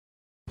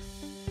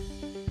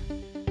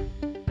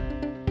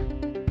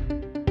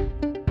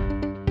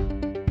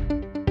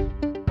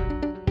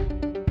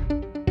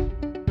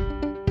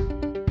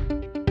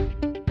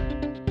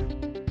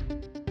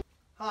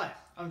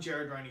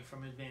Jared Roney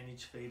from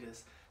Advantage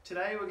Feeders.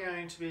 Today we're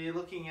going to be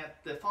looking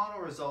at the final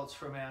results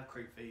from our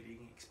creep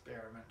feeding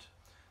experiment.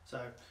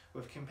 So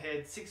we've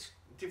compared 6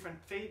 different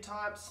feed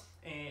types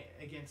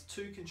against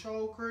 2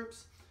 control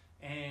groups,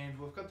 and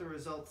we've got the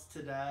results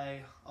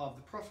today of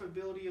the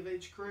profitability of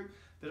each group,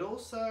 but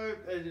also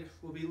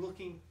we'll be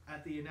looking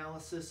at the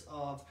analysis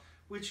of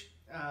which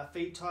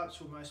feed types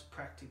were most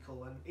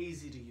practical and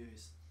easy to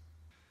use.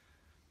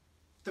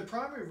 The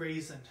primary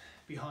reason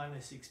behind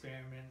this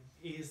experiment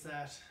is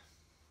that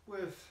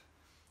we've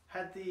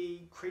had the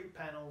creep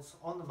panels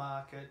on the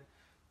market,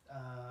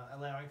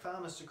 allowing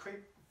farmers to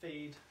creep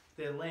feed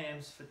their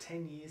lambs for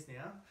 10 years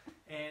now,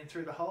 and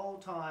through the whole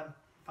time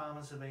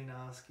farmers have been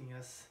asking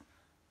us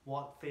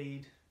what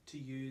feed to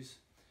use,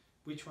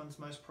 which one's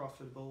most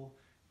profitable,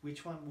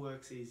 which one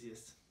works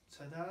easiest.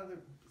 So that are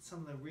some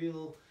of the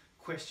real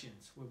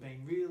questions we've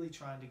been really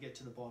trying to get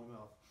to the bottom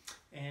of.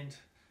 And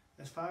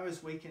as far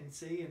as we can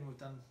see, and we've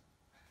done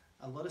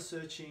a lot of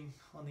searching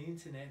on the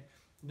internet,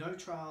 no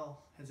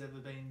trial has ever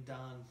been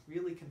done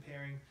really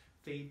comparing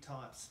feed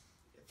types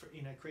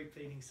in a creep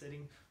feeding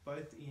setting,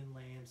 both in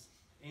lambs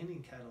and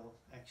in cattle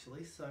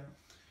actually. So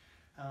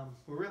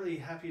we're really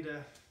happy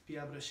to be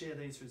able to share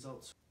these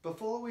results.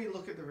 Before we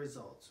look at the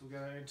results, we're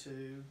going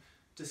to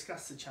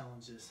discuss the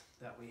challenges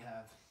that we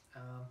have.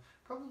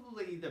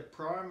 Probably the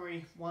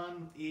primary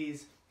one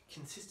is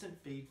consistent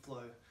feed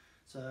flow.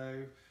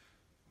 So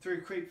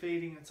through creep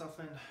feeding, it's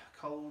often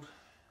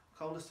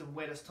coldest and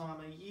wettest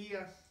time of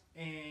year,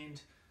 and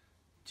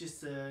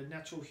just the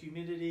natural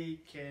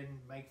humidity can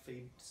make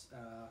feeds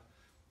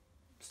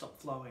stop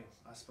flowing,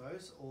 I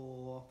suppose,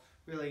 or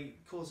really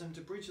cause them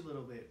to bridge a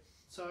little bit.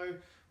 So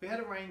we had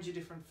a range of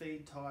different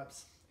feed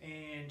types,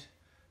 and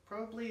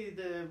probably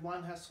the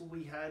one hassle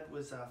we had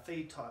was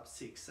feed type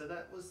 6. So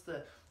that was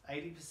the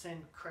 80%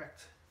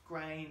 cracked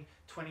grain,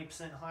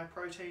 20% high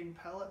protein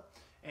pellet.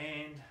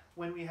 And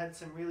when we had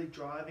some really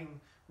driving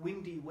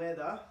windy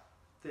weather,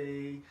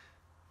 the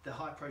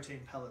high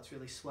protein pellets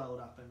really swelled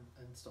up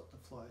and stopped the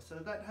flow. So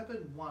that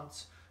happened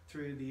once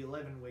through the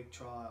 11-week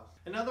trial.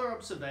 Another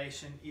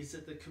observation is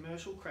that the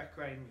commercial cracked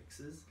grain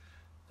mixes,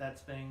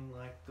 that's being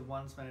like the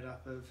ones made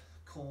up of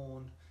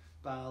corn,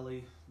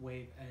 barley,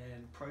 wheat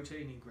and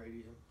protein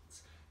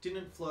ingredients,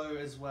 didn't flow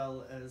as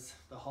well as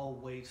the whole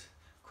wheat,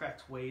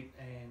 cracked wheat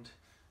and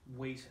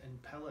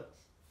pellet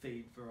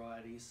feed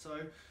varieties.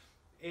 So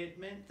it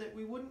meant that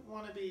we wouldn't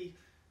want to be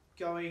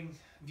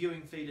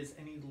viewing feeders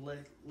any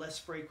less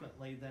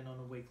frequently than on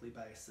a weekly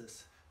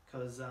basis,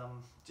 because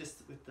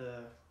just with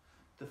the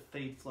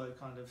feed flow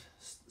kind of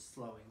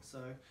slowing.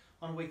 So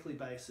on a weekly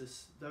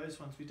basis, those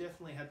ones we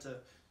definitely had to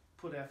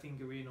put our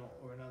finger in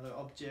or another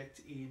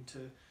object in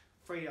to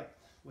free up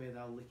where they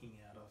were licking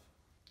out of.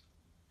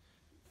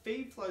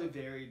 Feed flow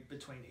varied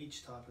between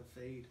each type of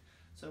feed.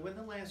 So when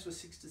the lambs were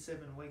 6 to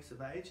 7 weeks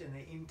of age and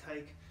their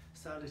intake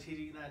started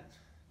hitting that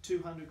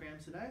 200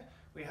 grams a day,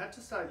 we had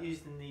to start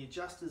using the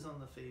adjusters on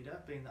the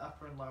feeder, being the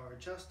upper and lower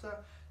adjuster,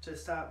 to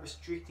start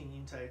restricting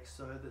intake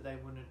so that they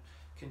wouldn't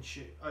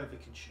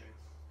overconsume.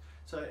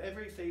 So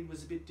every feed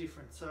was a bit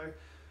different. So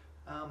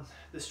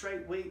the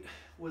straight wheat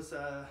was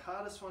the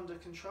hardest one to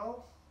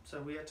control, so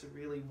we had to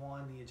really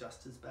wind the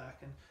adjusters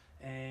back.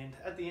 And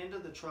at the end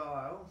of the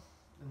trial,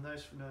 and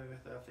those familiar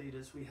with our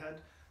feeders, we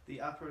had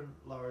the upper and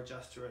lower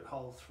adjuster at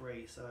hole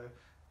 3, so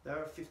they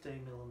were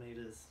 15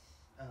 millimeters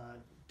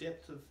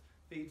depth of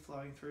feed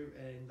flowing through,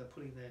 and they're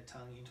putting their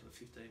tongue into a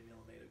 15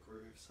 millimeter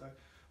groove. So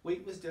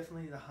wheat was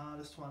definitely the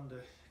hardest one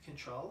to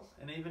control,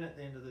 and even at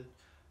the end of the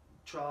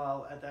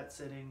trial at that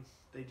setting,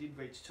 they did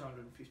reach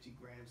 250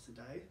 grams a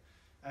day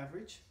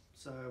average.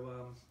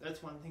 So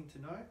that's one thing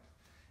to note,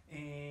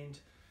 and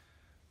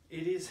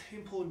it is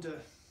important to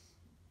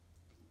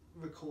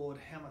record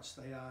how much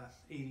they are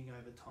eating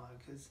over time,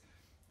 because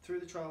through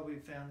the trial we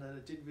found that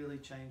it did really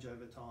change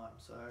over time.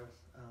 So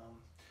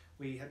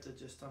we had to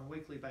just on a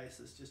weekly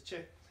basis just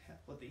check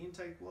what the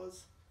intake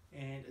was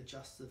and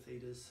adjust the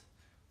feeders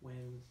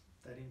when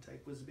that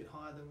intake was a bit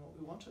higher than what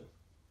we wanted.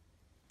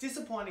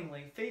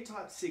 Disappointingly, feed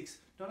type 6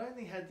 not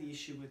only had the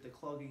issue with the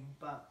clogging,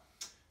 but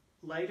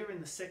later in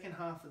the second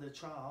half of the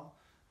trial,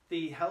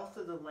 the health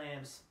of the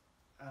lambs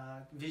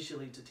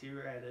visually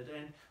deteriorated,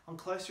 and on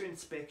closer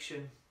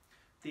inspection,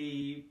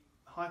 the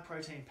high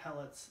protein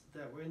pellets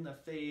that were in the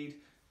feed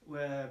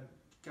were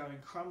going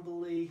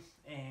crumbly,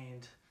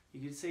 and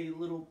you could see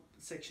little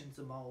sections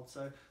of mold.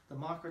 So the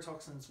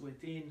mycotoxins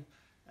within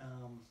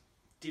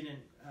didn't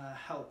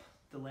help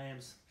the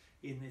lambs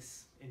in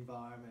this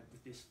environment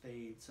with this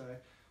feed. So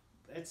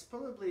it's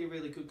probably a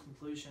really good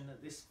conclusion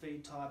that this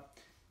feed type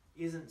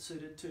isn't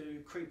suited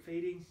to creep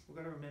feeding. We've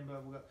got to remember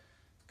we've got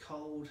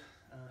cold,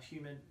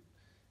 humid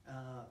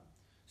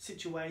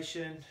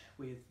situation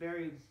with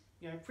very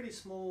pretty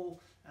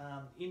small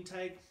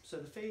intake. So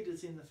the feed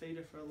is in the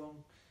feeder for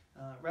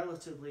a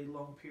relatively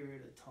long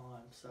period of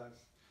time. So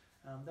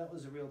that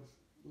was a real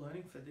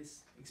learning for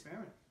this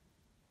experiment.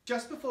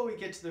 Just before we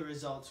get to the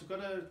results, we've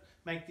got to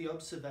make the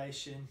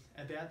observation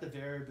about the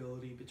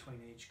variability between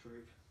each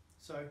group.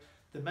 So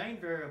the main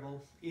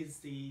variable is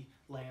the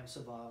lamb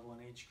survival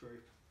in each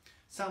group.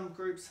 Some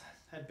groups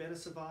had better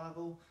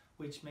survival,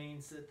 which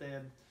means that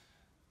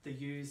the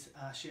ewes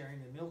are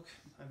sharing the milk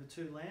over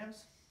 2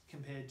 lambs,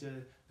 compared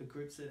to the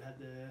groups that had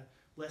the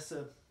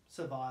lesser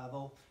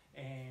survival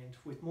and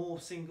with more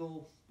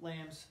single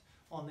lambs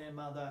on their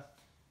mother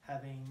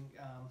having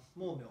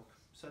more milk.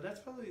 So that's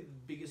probably the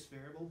biggest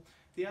variable.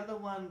 The other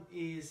one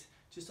is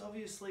just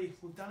obviously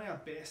we've done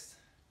our best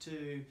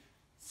to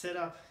set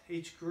up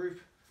each group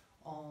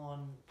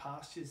on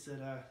pastures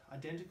that are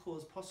identical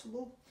as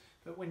possible,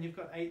 but when you've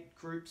got 8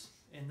 groups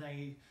and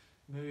they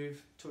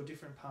move to a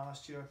different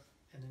pasture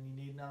and then you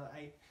need another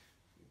 8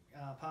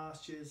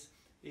 pastures,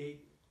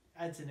 it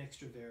adds an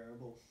extra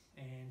variable.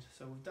 And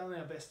so we've done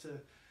our best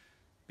to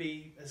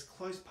be as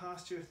close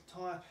pasture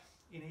type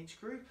in each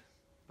group,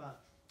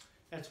 but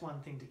that's one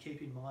thing to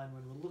keep in mind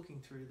when we're looking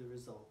through the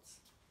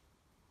results.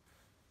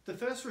 The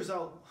first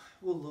result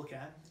we'll look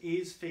at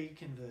is feed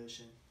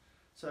conversion.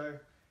 So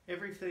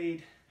every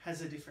feed has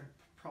a different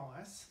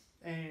price,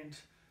 and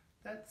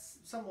that's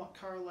somewhat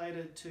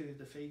correlated to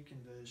the feed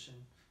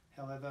conversion.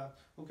 However,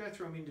 we'll go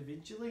through them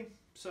individually.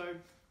 So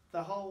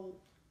the whole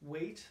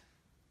wheat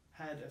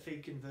had a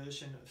feed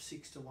conversion of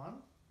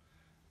 6:1.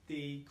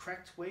 The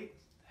cracked wheat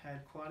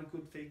had quite a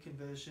good feed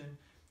conversion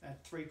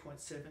at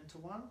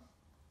 3.7:1.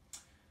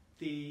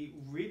 The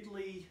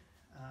Ridley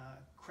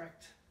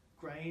cracked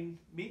grain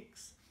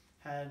mix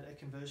had a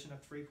conversion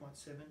of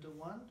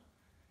 3.7:1,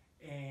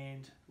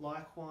 and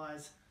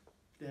likewise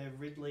the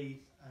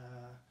Ridley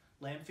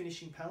lamb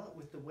finishing pellet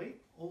with the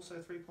wheat,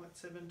 also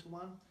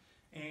 3.7:1,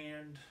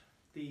 and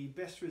the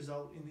best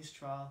result in this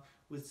trial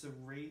was the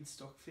Reed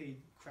stock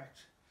feed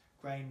cracked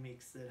grain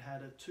mix that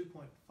had a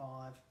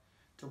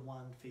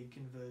 2.5:1 feed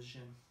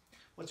conversion.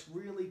 What's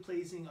really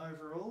pleasing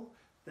overall,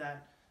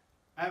 that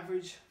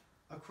average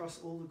across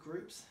all the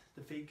groups,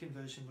 the feed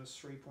conversion was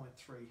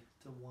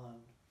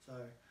 3.3:1.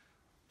 So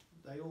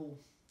they all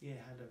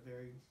had a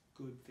very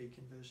good feed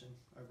conversion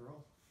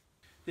overall.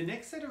 The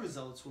next set of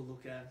results we'll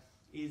look at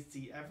is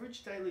the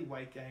average daily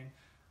weight gain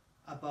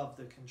above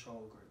the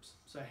control groups.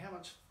 So how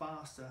much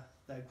faster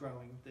they're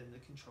growing than the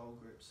control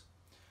groups.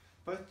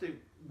 Both the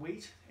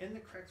wheat and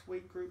the cracked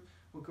wheat group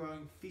were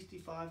growing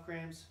 55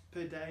 grams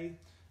per day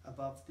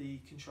above the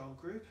control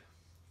group.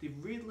 The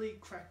Ridley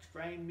cracked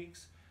grain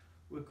mix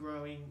were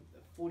growing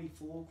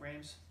 44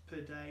 grams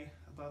per day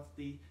above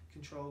the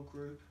control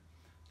group.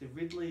 The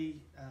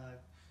Ridley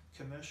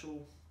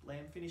commercial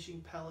lamb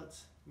finishing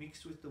pellets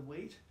mixed with the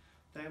wheat,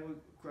 they were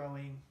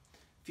growing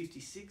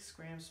 56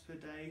 grams per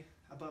day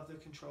above the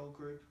control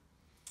group,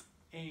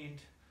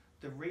 and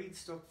the Reed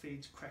stock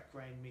feeds cracked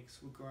grain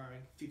mix were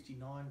growing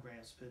 59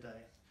 grams per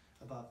day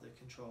above the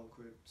control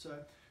group.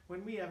 So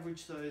when we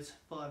average those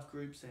 5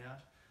 groups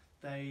out,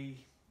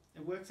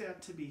 it works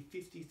out to be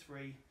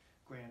 53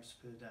 grams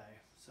per day.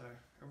 So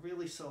a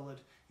really solid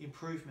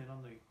improvement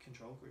on the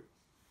control group.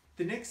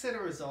 The next set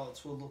of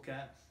results we'll look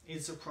at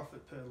is the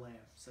profit per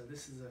lamb. So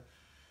this is a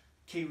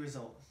key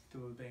result that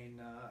we've been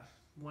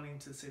wanting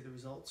to see the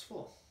results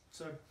for.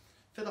 So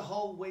for the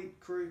whole wheat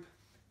group,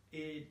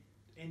 it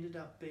ended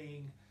up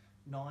being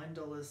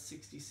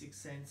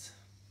 $9.66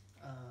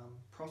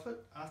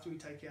 profit after we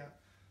take out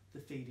the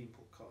feed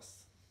input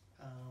costs.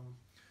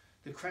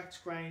 The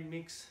cracked grain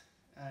mix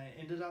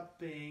ended up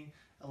being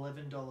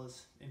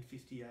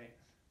 $11.58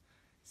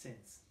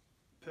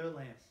 per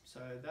lamb.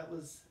 So that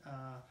was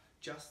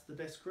just the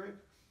best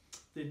group.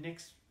 The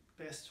next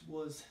best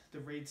was the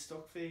Reed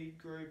stock feed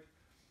group,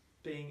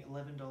 being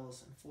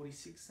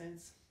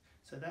 $11.46.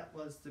 So that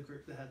was the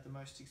group that had the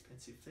most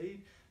expensive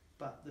feed,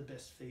 but the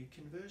best feed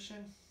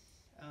conversion.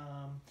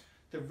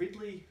 The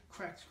Ridley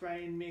cracked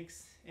grain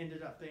mix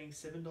ended up being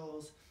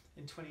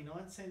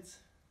 $7.29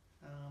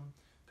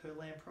 per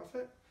lamb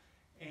profit,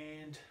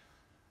 and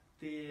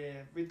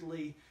the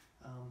Ridley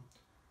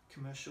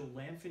commercial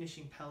lamb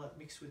finishing pellet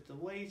mixed with the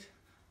wheat,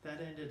 that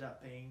ended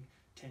up being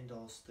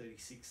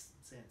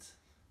 $10.36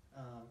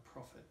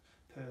 profit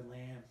per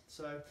lamb.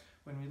 So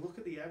when we look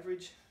at the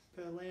average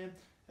per lamb,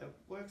 it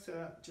works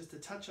out just a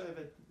touch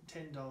over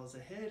 $10 a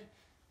head,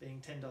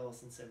 being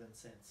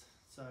 $10.07.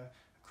 So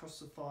across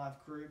the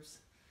 5 groups,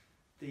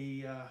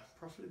 the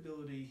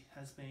profitability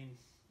has been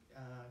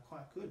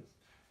quite good,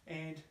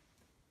 and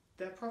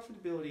that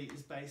profitability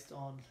is based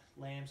on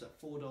lambs at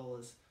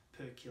 $4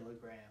 per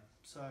kilogram.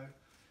 So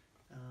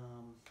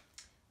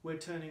we're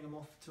turning them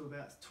off to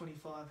about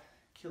 25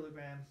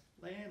 kilogram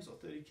lambs or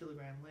 30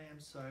 kilogram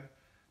lambs. So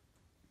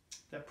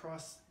that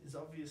price is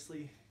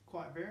obviously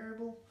quite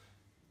variable,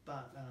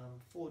 but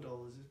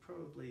 $4 is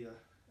probably a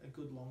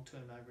good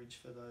long-term average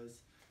for those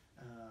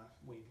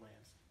weaned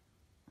lambs.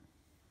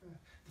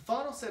 The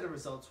final set of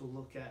results we'll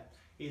look at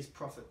is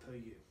profit per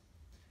ewe.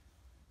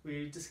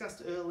 We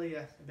discussed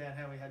earlier about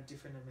how we had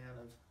different amount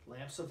of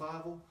lamb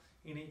survival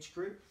in each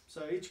group.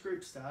 So each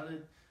group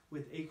started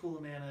with equal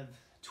amount of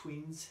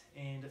twins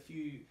and a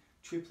few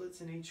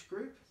triplets in each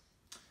group.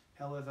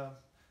 However,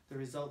 the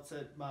results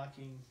at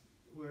marking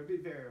were a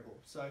bit variable.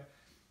 So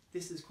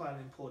this is quite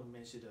an important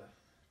measure to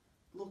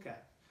look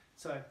at.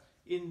 So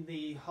in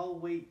the whole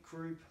wheat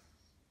group,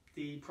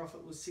 the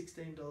profit was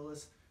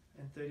 $16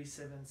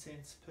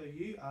 per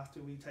ewe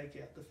after we take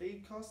out the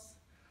feed costs.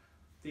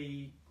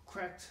 The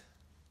cracked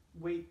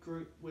wheat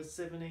group was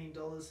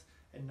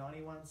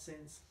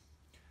 $17.91.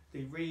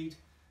 The Reed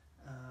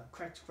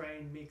cracked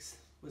grain mix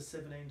was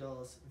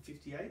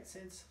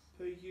 $17.58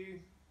 per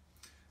ewe.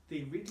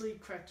 The Ridley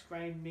cracked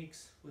grain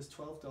mix was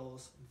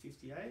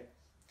 $12.58,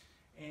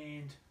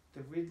 and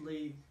the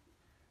Ridley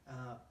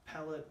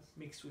pallet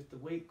mixed with the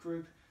wheat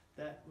group,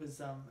 that was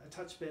a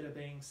touch better,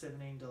 being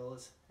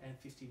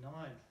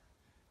 $17.59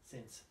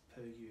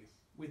 per ewe,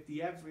 with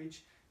the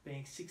average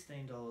being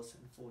 $16.41.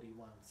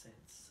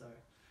 So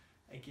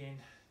again,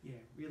 yeah,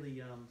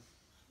 really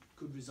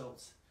good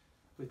results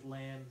with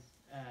lamb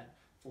at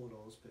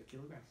 $4 per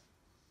kilogram.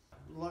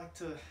 I'd like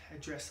to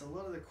address a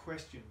lot of the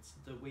questions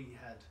that we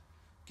had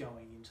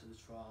going into the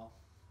trial,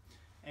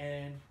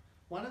 and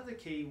one of the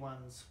key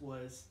ones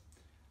was,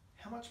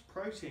 how much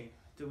protein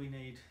do we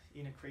need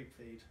in a creep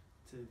feed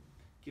to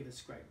give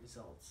us great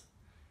results?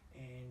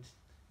 And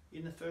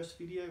in the first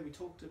video we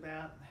talked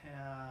about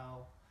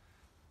how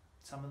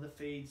some of the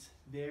feeds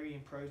vary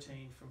in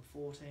protein from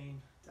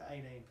 14 to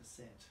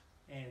 18%,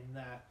 and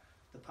that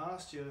the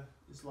pasture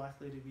is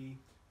likely to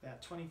be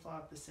about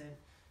 25%,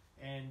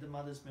 and the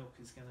mother's milk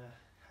is going to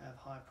have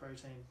high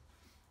protein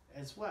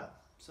as well.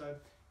 So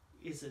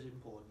is it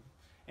important?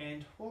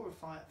 And what we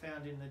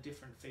found in the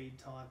different feed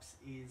types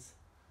is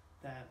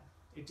that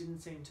it didn't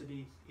seem to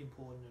be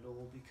important at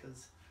all,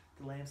 because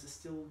the lambs are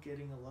still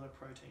getting a lot of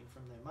protein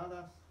from their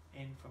mother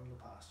and from the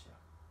pasture.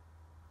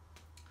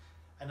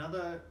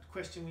 Another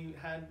question we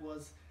had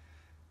was,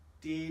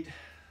 did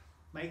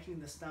making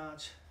the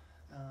starch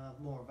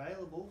more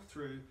available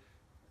through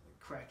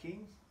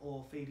cracking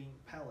or feeding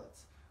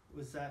pellets,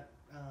 was that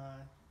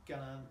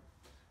gonna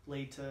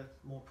lead to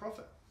more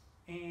profit?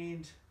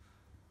 And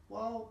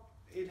while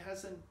it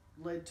hasn't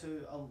led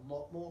to a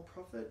lot more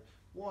profit,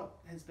 what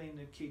has been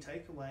the key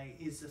takeaway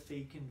is the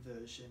feed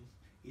conversion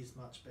is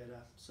much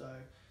better.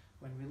 So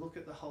when we look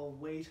at the whole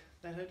wheat,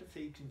 that had a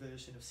feed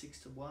conversion of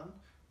 6:1,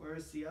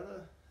 whereas the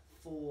other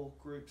 4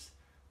 groups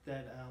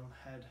that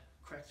had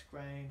cracked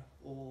grain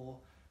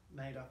or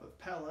made up of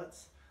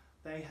pellets,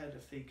 they had a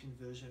feed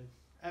conversion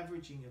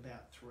averaging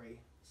about 3.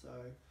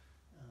 So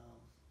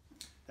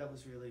that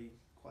was really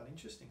quite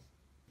interesting.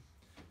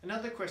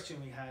 Another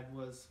question we had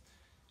was,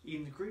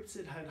 in the groups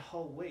that had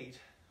whole wheat,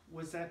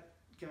 was that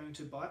going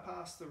to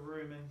bypass the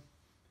rumen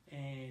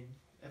and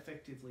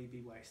effectively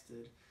be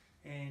wasted?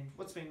 And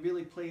what's been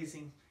really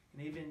pleasing,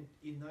 and even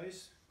in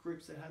those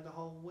groups that had the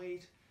whole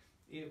wheat,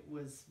 it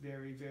was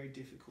very, very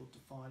difficult to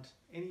find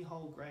any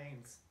whole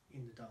grains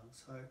in the dung.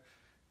 So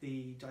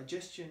the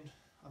digestion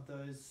of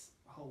those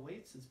whole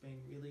wheats has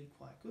been really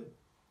quite good.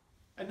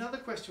 Another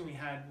question we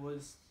had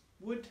was,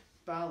 would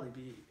barley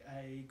be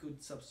a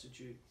good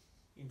substitute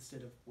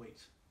instead of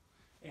wheat?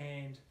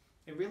 And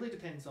it really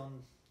depends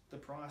on the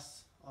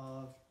price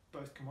of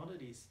both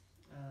commodities.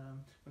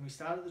 When we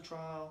started the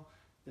trial,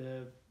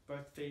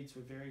 both feeds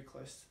were very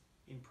close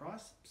in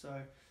price.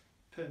 So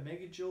per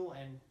megajoule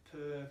and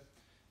per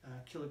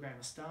kilogram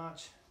of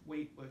starch,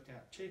 wheat worked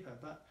out cheaper,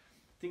 but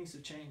things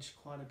have changed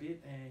quite a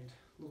bit and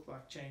look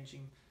like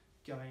changing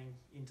going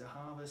into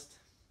harvest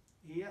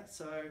here.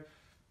 So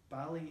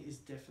barley is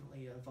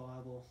definitely a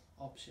viable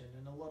option,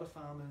 and a lot of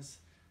farmers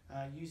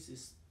use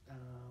this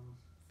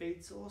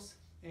feed source,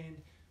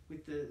 and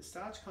with the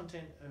starch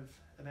content of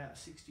about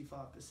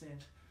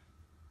 65%,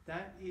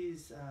 that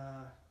is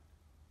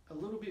a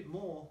little bit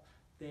more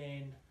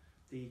than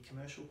the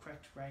commercial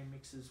cracked grain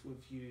mixes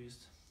we've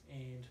used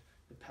and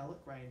the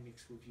pellet grain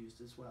mix we've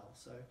used as well.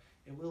 So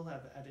it will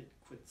have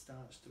adequate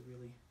starch to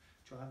really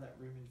drive that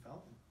rumen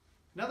development.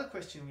 Another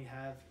question we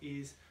have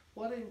is,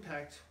 what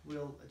impact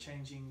will a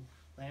changing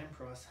lamb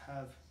price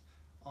have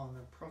on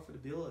the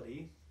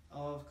profitability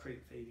of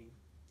creep feeding?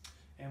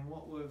 And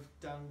what we've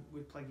done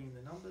with plugging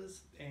the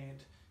numbers,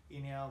 and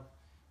in our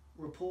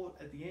report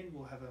at the end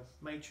we'll have a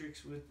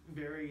matrix with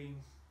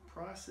varying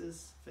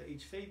prices for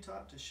each feed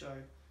type to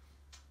show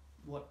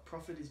what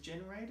profit is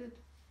generated.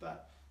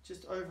 But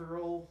just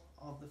overall,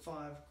 of the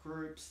 5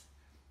 groups,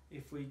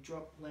 if we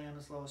drop lamb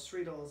as low as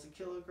 $3 a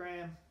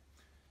kilogram,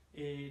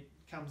 it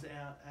comes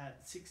out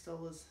at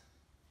 $6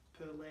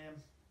 per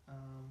lamb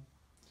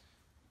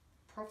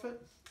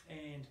profit,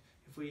 and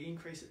if we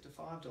increase it to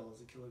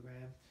 $5 a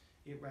kilogram,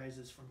 it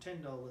raises from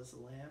 $10 a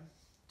lamb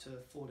to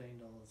 $14 a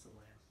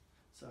lamb.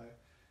 So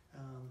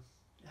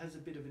it has a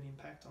bit of an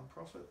impact on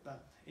profit,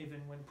 but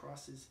even when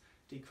prices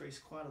decrease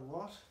quite a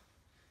lot,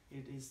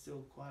 it is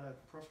still quite a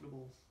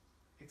profitable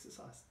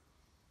exercise.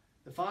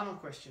 The final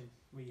question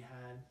we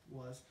had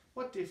was,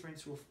 what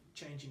difference will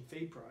changing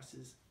feed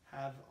prices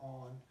have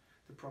on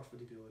the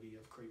profitability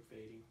of creep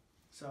feeding?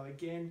 So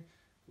again,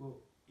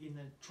 in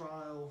the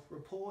trial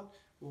report,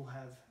 we'll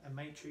have a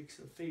matrix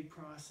of feed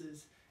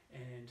prices,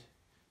 and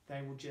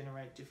they will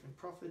generate different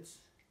profits.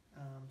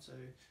 So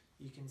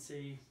you can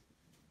see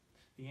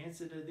the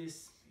answer to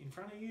this in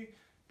front of you,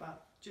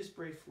 but just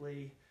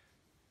briefly,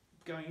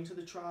 going into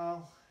the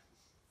trial,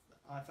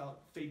 I felt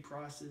feed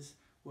prices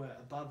were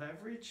above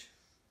average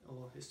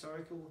or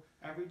historical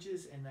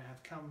averages, and they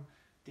have come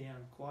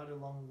down quite a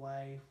long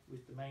way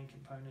with the main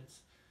components,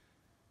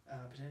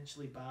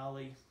 potentially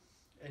barley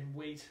and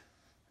wheat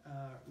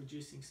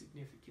reducing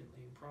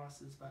significantly in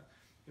prices. But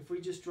if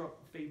we just drop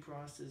feed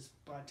prices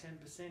by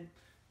 10%,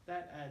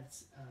 that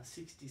adds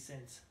 60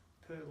 cents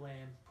per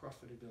lamb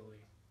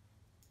profitability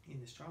in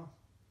this trial.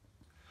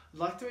 I'd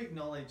like to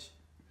acknowledge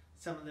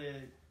some of the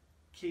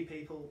key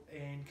people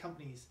and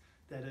companies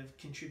that have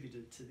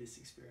contributed to this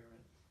experiment.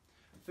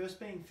 First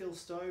being Phil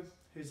Stowe,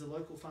 who's a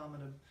local farmer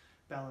to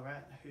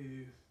Ballarat,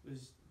 who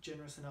was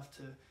generous enough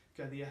to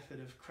go the effort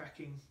of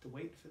cracking the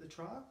wheat for the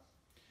trial.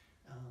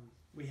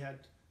 We had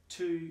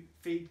two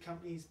feed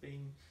companies,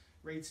 being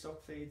Reed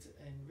Stock Feeds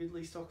and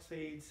Ridley Stock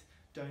Feeds,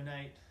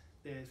 donate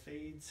their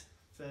feeds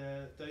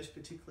for those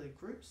particular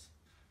groups,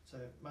 so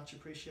much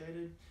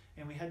appreciated.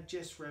 And we had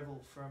Jess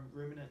Revel from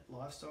Ruminant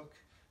Livestock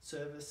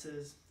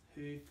Services,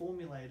 who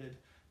formulated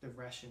the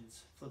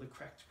rations for the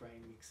cracked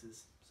grain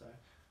mixes. So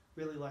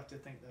really like to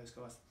thank those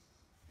guys.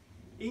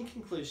 In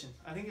conclusion,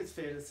 I think it's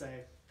fair to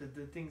say that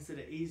the things that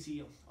are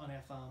easy on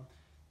our farm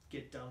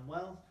get done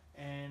well,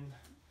 and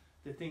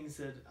the things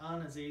that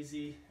aren't as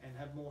easy and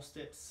have more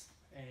steps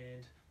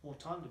and more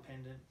time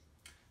dependent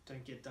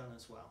don't get done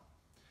as well.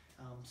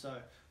 So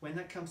when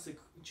that comes to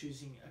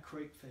choosing a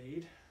creep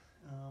feed,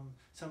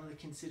 some of the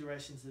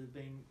considerations that have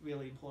been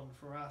really important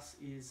for us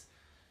is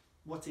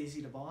what's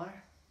easy to buy,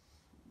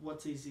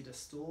 what's easy to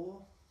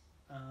store,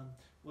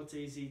 what's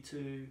easy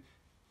to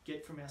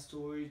get from our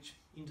storage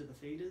into the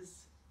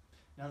feeders.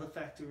 Another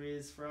factor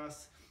is for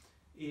us,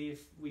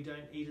 if we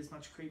don't eat as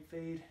much creep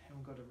feed and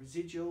we've got a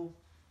residual,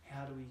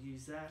 how do we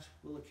use that?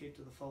 Will it keep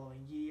to the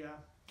following year?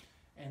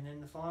 And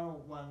then the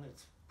final one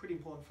that's pretty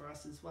important for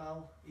us as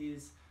well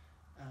is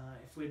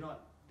if we're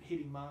not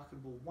hitting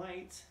marketable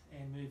weight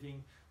and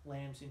moving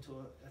lambs into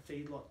a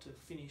feedlot to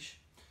finish,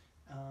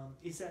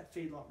 is that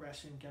feedlot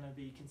ration going to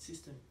be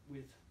consistent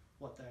with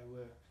what they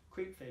were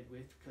creep fed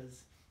with?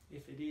 Because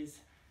if it is,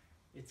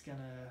 it's going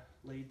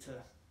to lead to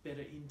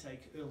better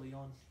intake early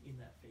on in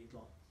that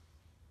feedlot.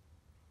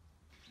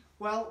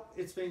 Well,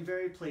 it's been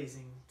very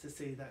pleasing to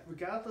see that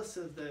regardless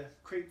of the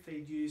creep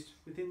feed used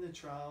within the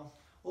trial,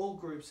 all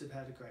groups have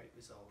had a great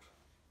result.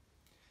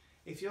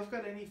 If you've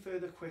got any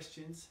further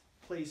questions,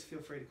 please feel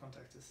free to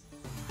contact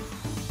us.